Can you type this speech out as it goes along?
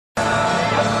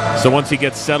So once he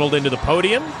gets settled into the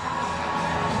podium,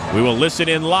 we will listen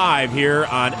in live here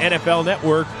on NFL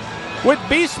Network with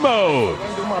Beast Mode.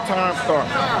 When do my time start?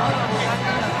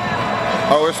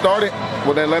 Oh, it started?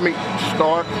 Well, then let me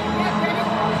start.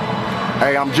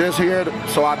 Hey, I'm just here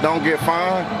so I don't get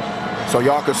fined. So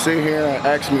y'all can sit here and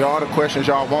ask me all the questions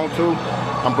y'all want to.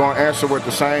 I'm going to answer with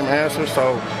the same answer,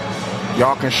 so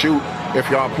y'all can shoot if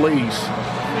y'all please.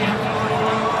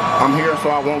 I'm here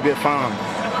so I won't get fined.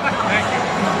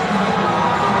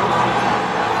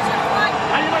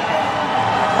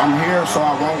 I'm here so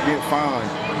I won't get fined.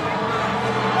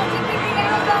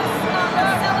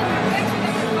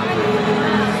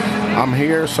 I'm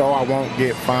here so I won't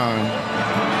get fined.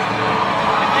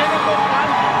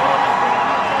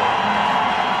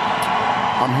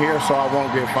 I'm here so I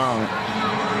won't get fined.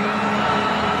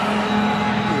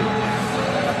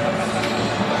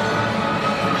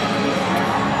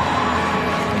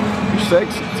 You're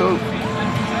sexy too.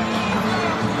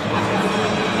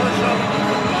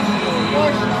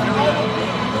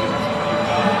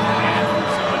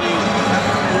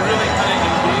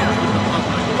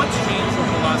 What's changed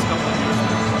over the last couple of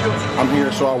years? I'm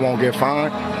here so I won't get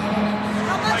fined.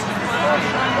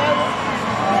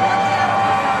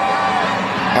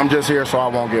 I'm just here so I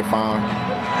won't get fined. Hey,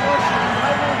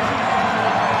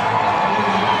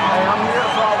 I'm here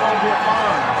so I won't get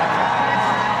fined.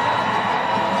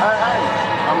 Hey,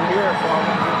 I'm here so I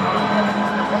won't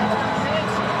get fined.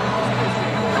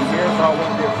 I'm here so I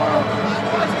won't get fined.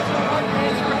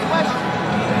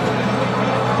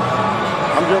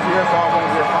 I'm just here so I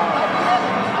won't get fined.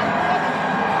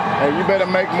 Hey, you better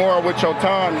make more with your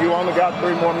time. You only got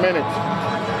 3 more minutes.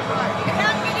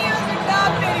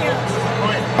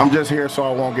 I'm just here so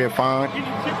I won't get fined.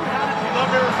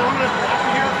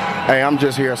 Hey, I'm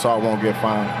just here so I won't get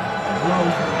fined.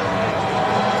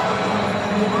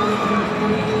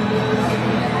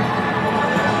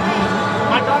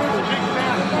 My daughter's a big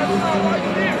fan.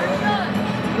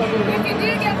 If you do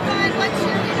get fined, what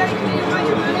cheerleader are you going to find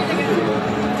your money to go?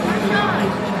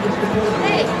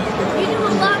 Hey, you do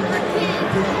a lot for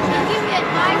kids. You give me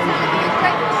advice on how to be a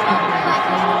great football player like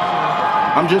you.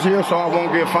 I'm just here so I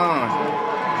won't get fined.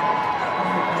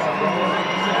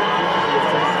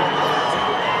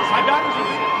 My daughter's a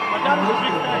big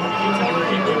fan. Can you tell her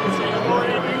anything to say hello or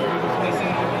anything?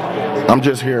 I'm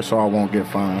just here so I won't get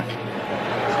fined.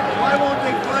 Why won't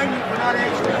they fine you for not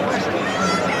answering questions?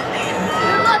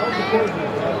 Good luck, man.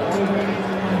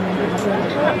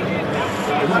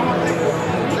 Why won't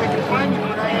they can fine you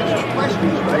for not answering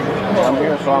questions, right? I'm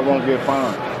here so I won't get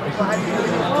fined.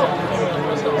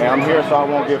 Hey, I'm here so I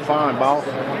won't get fined, boss.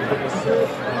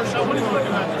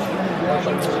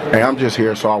 Hey, I'm just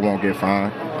here so I won't get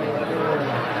fined.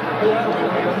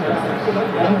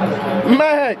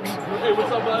 Max! Hey,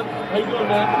 what's up, bud? How you doing,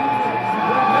 man?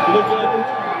 You look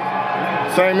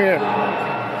good. Same here.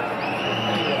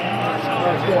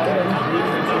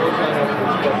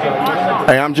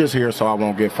 Hey, I'm just here so I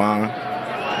won't get fined.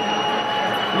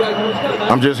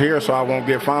 I'm just here so I won't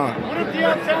get fined. What if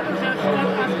Deion Sanders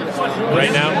asks this question?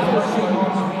 Right now,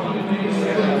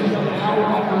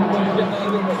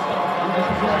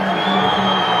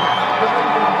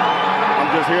 I'm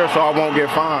just here so I won't get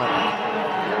fined.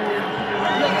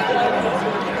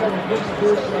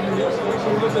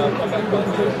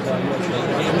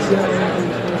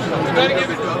 You better give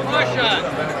it a shot.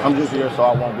 I'm just here so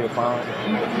I won't get fined.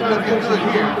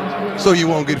 So you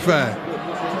won't get fined.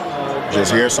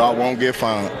 Just here so I won't get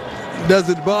fined. Does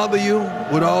it bother you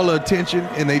with all the attention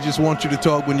and they just want you to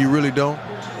talk when you really don't?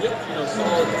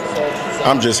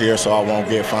 I'm just here so I won't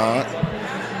get fined.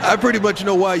 I pretty much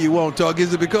know why you won't talk.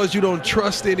 Is it because you don't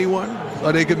trust anyone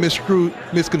or they could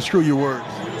misconstrue your words?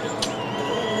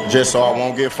 Just so I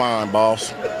won't get fined,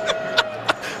 boss.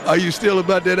 Are you still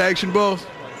about that action, boss?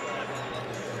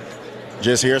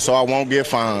 Just here so I won't get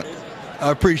fined.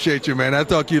 I appreciate you, man. I'll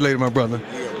talk to you later, my brother.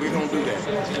 Yeah, we gonna do that.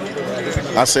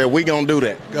 I said we gonna do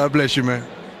that. God bless you, man.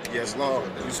 Yes, Lord.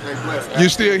 You stay blessed. You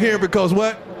still here because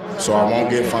what? So I won't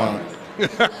get fined.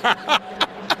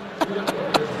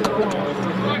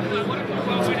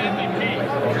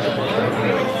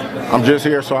 I'm just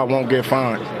here so I won't get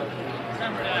fined.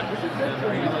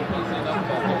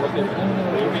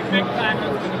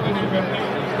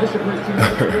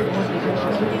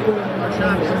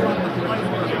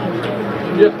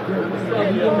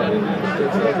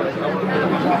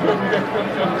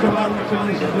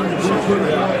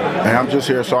 And I'm just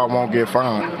here so I won't get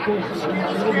fined.